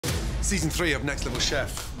Season 3 of Next Level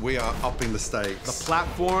Chef, we are upping the stakes. The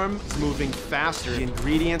platform is moving faster. The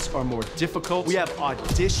ingredients are more difficult. We have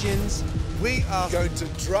auditions. We are going to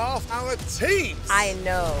draft our teams. I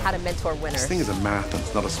know how to mentor winners. This thing is a marathon,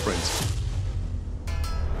 it's not a sprint.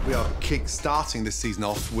 We are kick-starting this season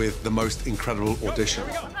off with the most incredible audition.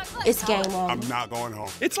 It's game on. I'm not going home.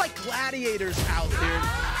 It's like gladiators out there.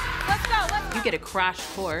 Let's go. You get a crash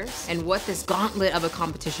course and what this gauntlet of a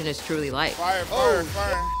competition is truly like. Fire, fire,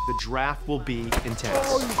 fire. The draft will be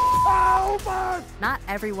intense. Not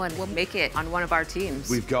everyone will make it on one of our teams.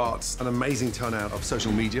 We've got an amazing turnout of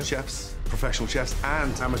social media chefs, professional chefs,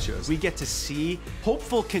 and amateurs. We get to see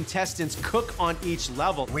hopeful contestants cook on each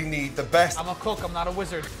level. We need the best. I'm a cook, I'm not a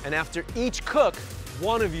wizard. And after each cook,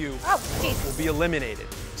 one of you will be eliminated.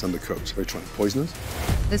 It's undercooked. Are they trying to poison us?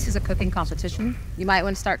 This is a cooking competition. You might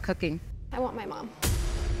want to start cooking. I want my mom.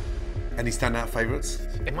 Any standout favorites?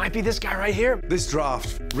 It might be this guy right here. This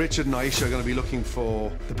draft, Richard and Aisha are going to be looking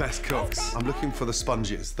for the best cooks. I'm looking for the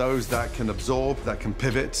sponges, those that can absorb, that can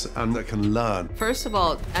pivot, and that can learn. First of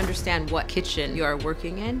all, understand what kitchen you are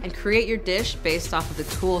working in and create your dish based off of the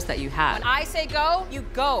tools that you have. When I say go, you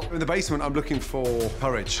go. In the basement, I'm looking for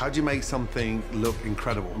courage. How do you make something look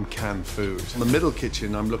incredible from canned food? In the middle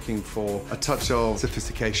kitchen, I'm looking for a touch of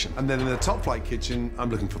sophistication. And then in the top flight kitchen, I'm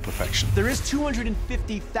looking for perfection. There is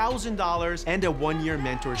 $250,000 and a one-year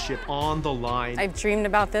mentorship on the line. I've dreamed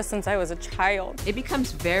about this since I was a child. It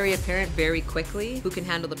becomes very apparent very quickly who can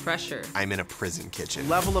handle the pressure. I'm in a prison kitchen. The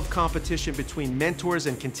level of competition between mentors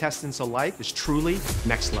and contestants alike is truly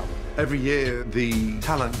next level. Every year, the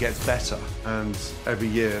talent gets better. And every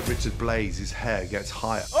year, Richard Blaze, his hair gets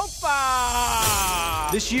higher.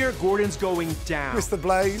 Opa! This year, Gordon's going down. Mr.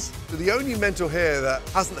 Blaze, the only mentor here that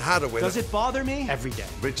hasn't had a winner. Does it bother me? Every day.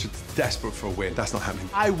 Richard's desperate for a win. That's not happening.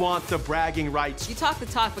 I want the bragging rights. You talk the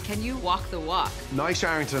talk, but can you walk the walk? Nye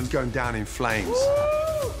Sharrington's going down in flames.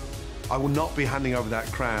 I will not be handing over that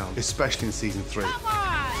crown, especially in season 3.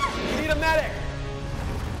 We need a medic.